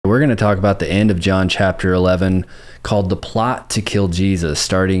We're going to talk about the end of John chapter 11, called the plot to kill Jesus,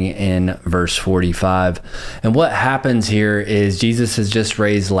 starting in verse 45. And what happens here is Jesus has just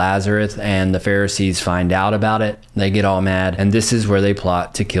raised Lazarus, and the Pharisees find out about it. They get all mad, and this is where they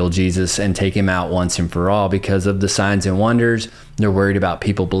plot to kill Jesus and take him out once and for all because of the signs and wonders. They're worried about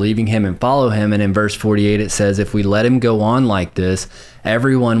people believing him and follow him. And in verse 48, it says, if we let him go on like this,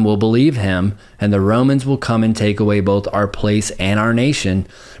 everyone will believe him, and the Romans will come and take away both our place and our nation.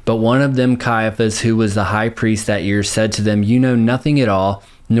 But one of them, Caiaphas, who was the high priest that year, said to them, you know nothing at all,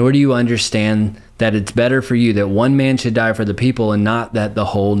 nor do you understand that it's better for you that one man should die for the people and not that the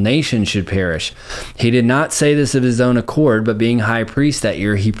whole nation should perish. He did not say this of his own accord, but being high priest that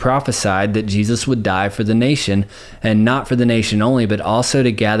year, he prophesied that Jesus would die for the nation, and not for the nation only, but also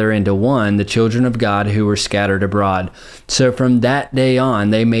to gather into one the children of God who were scattered abroad. So from that day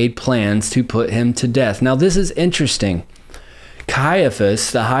on, they made plans to put him to death. Now this is interesting.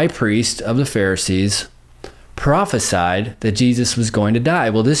 Caiaphas, the high priest of the Pharisees, prophesied that Jesus was going to die.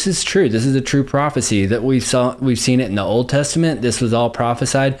 Well, this is true. This is a true prophecy that we've seen it in the Old Testament. This was all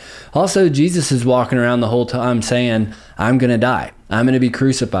prophesied. Also, Jesus is walking around the whole time saying, I'm going to die. I'm going to be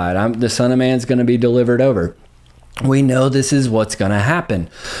crucified. The Son of Man's going to be delivered over. We know this is what's going to happen.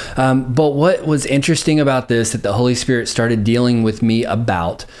 But what was interesting about this that the Holy Spirit started dealing with me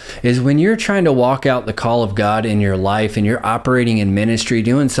about is when you're trying to walk out the call of God in your life and you're operating in ministry,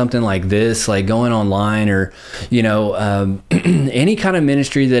 doing something like this, like going online or, any kind of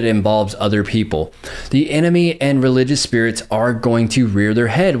ministry that involves other people, the enemy and religious spirits are going to rear their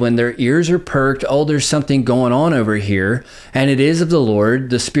head when their ears are perked. Oh, there's something going on over here, and it is of the Lord.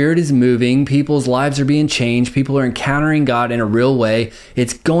 The Spirit is moving. People's lives are being changed. People are encountering God in a real way.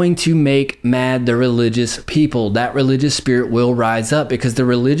 It's going to make mad the religious people. That religious spirit will rise up because the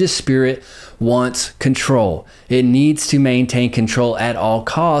religious spirit wants control. It needs to maintain control at all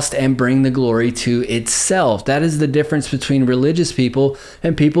costs and bring the glory to itself. That is the difference between religious people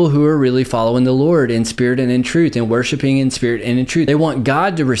and people who are really following the Lord in spirit and in truth and worshiping in spirit and in truth. They want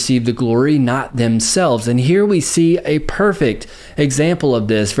God to receive the glory, not themselves. And here we see a perfect example of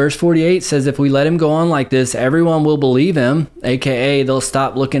this. Verse 48 says, if we let him go on like this, everyone will believe him, aka they'll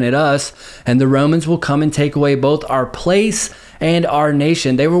stop looking at us, and the Romans will come and take away both our place and our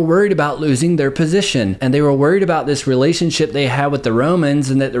nation. They were worried about losing their position, and they were worried about this relationship they had with the Romans,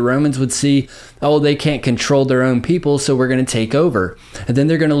 and that the Romans would see, oh, they can't control their own people, so we're going to take over, and then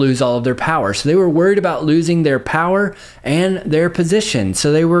they're going to lose all of their power. So they were worried about losing their power and their position,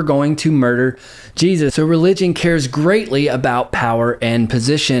 so they were going to murder Jesus. So religion cares greatly about power and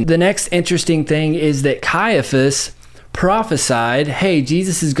position. The next interesting thing is that Caiaphas prophesied, hey,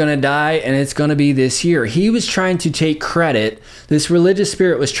 Jesus is going to die and it's going to be this year. He was trying to take credit. This religious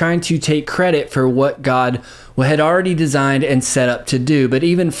spirit was trying to take credit for what God had already designed and set up to do. But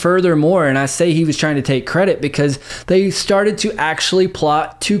even furthermore, and I say he was trying to take credit because they started to actually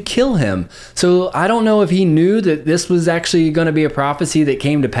plot to kill him. So I don't know if he knew that this was actually going to be a prophecy that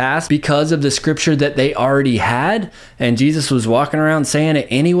came to pass because of the scripture that they already had, and Jesus was walking around saying it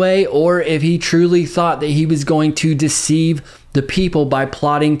anyway, or if he truly thought that he was going to deceive the people by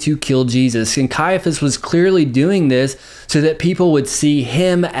plotting to kill Jesus. And Caiaphas was clearly doing this so that people would see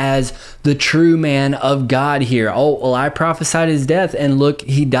him as the true man of God here. Oh, well, I prophesied his death and look,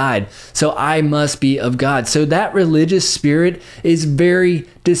 he died. So I must be of God. So that religious spirit is very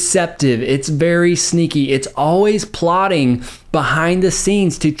deceptive. It's very sneaky. It's always plotting behind the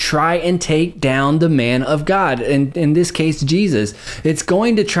scenes to try and take down the man of God, and in this case Jesus. It's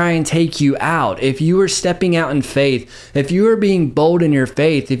going to try and take you out. If you are stepping out in faith, if you are being bold in your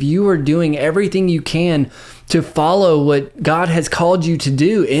faith, if you are doing everything you can to follow what God has called you to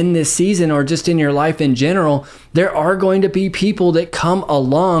do in this season or just in your life in general, there are going to be people that come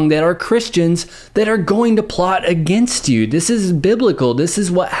along that are Christians that are going to plot against you. This is biblical. This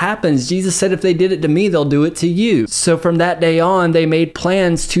is what happens. Jesus said, if they did it to me, they'll do it to you. So from that day on, they made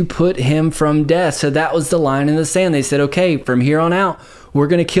plans to put him from death. So that was the line in the sand. They said, okay, from here on out, we're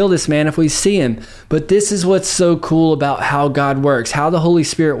going to kill this man if we see him. But this is what's so cool about how God works, how the Holy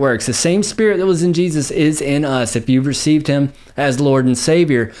Spirit works. The same Spirit that was in Jesus is in us if you've received him as Lord and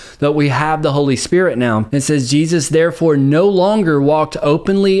Savior, that we have the Holy Spirit now. It says, Jesus therefore no longer walked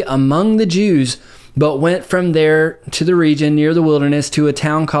openly among the Jews, but went from there to the region near the wilderness to a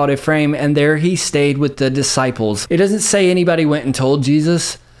town called Ephraim, and there he stayed with the disciples. It doesn't say anybody went and told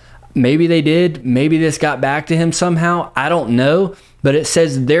Jesus. Maybe they did. Maybe this got back to him somehow. I don't know. But it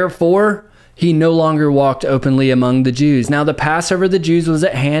says, therefore, he no longer walked openly among the Jews. Now the Passover of the Jews was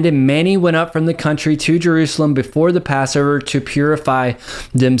at hand, and many went up from the country to Jerusalem before the Passover to purify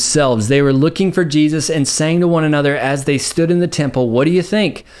themselves. They were looking for Jesus and saying to one another as they stood in the temple, "What do you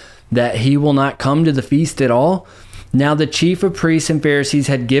think? That he will not come to the feast at all?" Now the chief of priests and Pharisees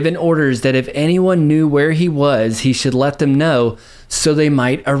had given orders that if anyone knew where he was, he should let them know so they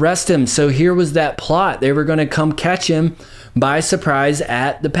might arrest him. So here was that plot. They were going to come catch him by surprise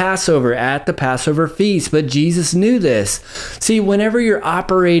at the Passover feast. But Jesus knew this. See, whenever you're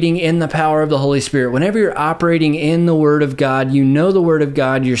operating in the power of the Holy Spirit, whenever you're operating in the Word of God, you know the Word of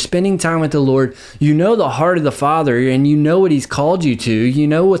God, you're spending time with the Lord, you know the heart of the Father, and you know what He's called you to. You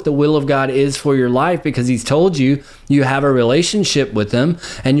know what the will of God is for your life because He's told you you have a relationship with Him,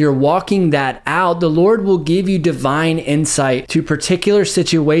 and you're walking that out. The Lord will give you divine insight to particular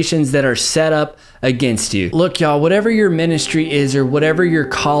situations that are set up against you. Look, y'all, whatever your ministry is or whatever your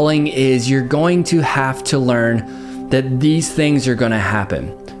calling is, you're going to have to learn that these things are going to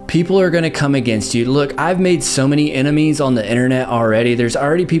happen. People are going to come against you. Look, I've made so many enemies on the internet already. There's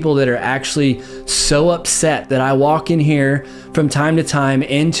already people that are actually so upset that I walk in here from time to time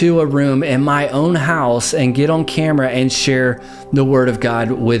into a room in my own house and get on camera and share the Word of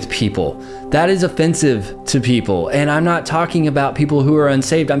God with people. That is offensive to people. And I'm not talking about people who are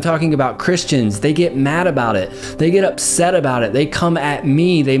unsaved. I'm talking about Christians. They get mad about it. They get upset about it. They come at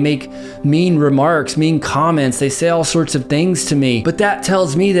me. They make mean remarks, mean comments. They say all sorts of things to me. But that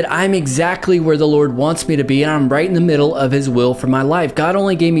tells me that I'm exactly where the Lord wants me to be, and I'm right in the middle of His will for my life. God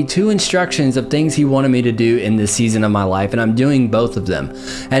only gave me 2 instructions of things He wanted me to do in this season of my life, and I'm doing both of them.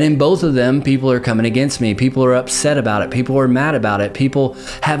 And in both of them, people are coming against me. People are upset about it. People are mad about it. People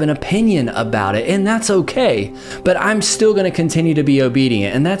have an opinion about it, and that's okay. But I'm still going to continue to be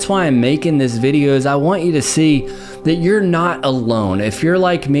obedient, and that's why I'm making this video. Is I want you to see that you're not alone. If you're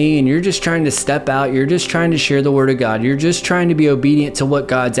like me and you're just trying to step out, you're just trying to share the Word of God, you're just trying to be obedient to what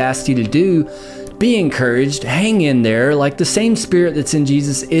God's asked you to do, be encouraged, hang in there. Like the same Spirit that's in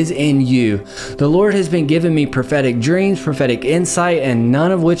Jesus is in you. The Lord has been giving me prophetic dreams, prophetic insight, and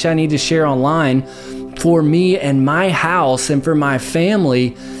none of which I need to share online, for me and my house and for my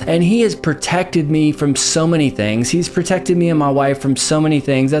family. And He has protected me from so many things. He's protected me and my wife from so many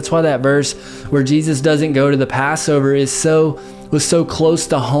things. That's why that verse where Jesus doesn't go to the Passover was so close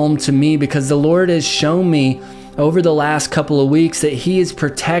to home to me, because the Lord has shown me over the last couple of weeks that He has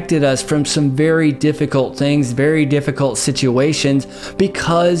protected us from some very difficult things, very difficult situations,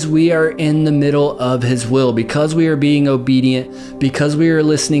 because we are in the middle of His will, because we are being obedient, because we are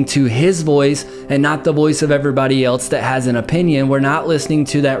listening to His voice and not the voice of everybody else that has an opinion. We're not listening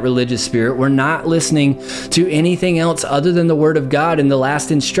to that religious spirit. We're not listening to anything else other than the Word of God and the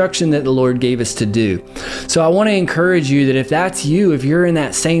last instruction that the Lord gave us to do. So I want to encourage you that if that's you, if you're in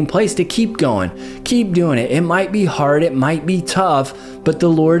that same place, to keep going, keep doing it. It might be hard, it might be tough, but the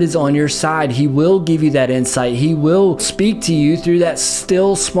Lord is on your side. He will give you that insight. He will speak to you through that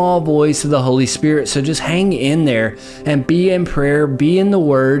still small voice of the Holy Spirit. So just hang in there and be in prayer, be in the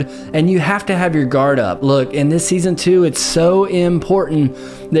Word, and you have to have your guard up. Look, in this season 2, it's so important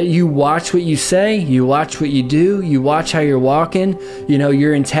that you watch what you say, you watch what you do, you watch how you're walking. You know,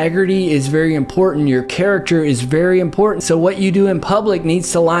 your integrity is very important. Your character is very important. So what you do in public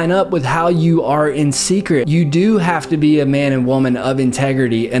needs to line up with how you are in secret. You do have to be a man and woman of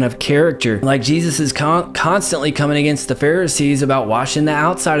integrity and of character. Like Jesus is constantly coming against the Pharisees about washing the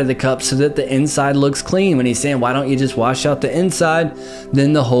outside of the cup so that the inside looks clean. When He's saying, why don't you just wash out the inside?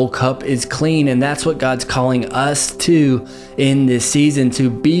 Then the whole cup is clean. And that's what God's calling us to in this season, to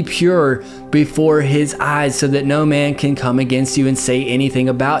be pure before His eyes so that no man can come against you and say anything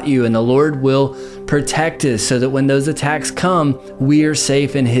about you. And the Lord will protect us so that when those attacks come, we are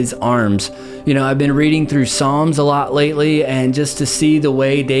safe in His arms. You know, I've been reading through Psalms a lot lately, and just to see the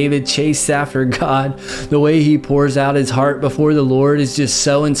way David chased after God, the way he pours out his heart before the Lord is just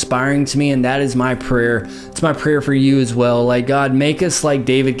so inspiring to me. And that is my prayer. It's my prayer for you as well. Like, God, make us like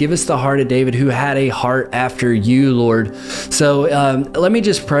David. Give us the heart of David, who had a heart after you, Lord. So let me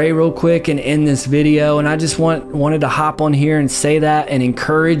just pray real quick and end this video. And I just wanted to hop on here and say that and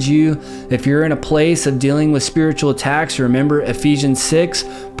encourage you. If you're in a place of dealing with spiritual attacks, remember Ephesians 6,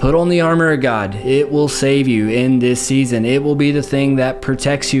 put on the armor of God. It will save you in this season. It will be the thing that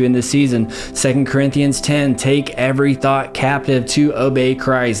protects you in this season. 2 Corinthians 10, take every thought captive to obey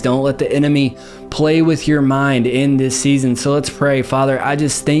Christ. Don't let the enemy play with your mind in this season. So let's pray. Father, I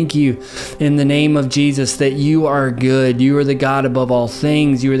just thank you in the name of Jesus that you are good. You are the God above all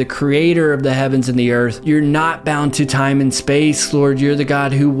things. You are the creator of the heavens and the earth. You're not bound to time and space, Lord. You're the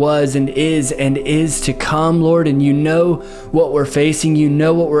God who was and is to come, Lord. And you know what we're facing. You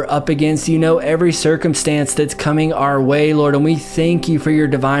know what we're up against. You know every circumstance that's coming our way, Lord, and we thank you for your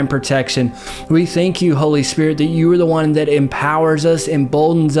divine protection. We thank you, Holy Spirit, that you are the one that empowers us,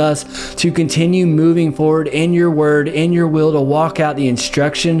 emboldens us to continue moving forward in your word, in your will, to walk out the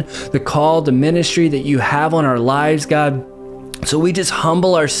instruction, the call, the ministry that you have on our lives, God. So we just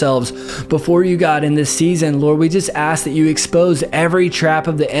humble ourselves before you, God, in this season, Lord. We just ask that you expose every trap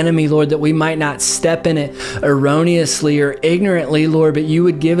of the enemy, Lord, that we might not step in it erroneously or ignorantly, Lord, but you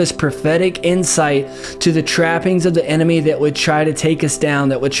would give us prophetic insight to the trappings of the enemy that would try to take us down,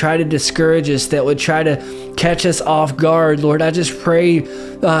 that would try to discourage us, that would try to catch us off guard. Lord, I just pray,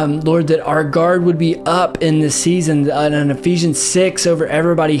 Lord, that our guard would be up in this season, in Ephesians 6 over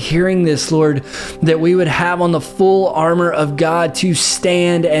everybody hearing this, Lord, that we would have on the full armor of God to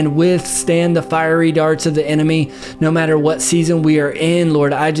stand and withstand the fiery darts of the enemy, no matter what season we are in.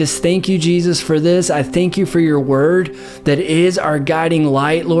 Lord, I just thank you, Jesus, for this. I thank you for your word that is our guiding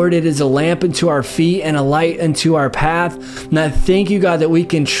light, Lord. It is a lamp unto our feet and a light unto our path. And I thank you, God, that we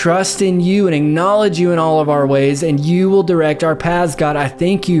can trust in you and acknowledge you in all of our ways, and you will direct our paths, God. I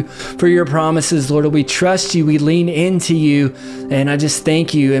thank you for your promises, Lord. We trust you. We lean into you. And I just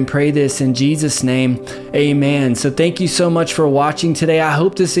thank you and pray this in Jesus' name. Amen. So thank you so much for watching today. I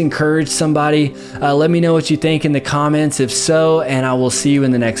hope this encouraged somebody. Let me know what you think in the comments if so, and I will see you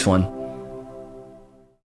in the next one.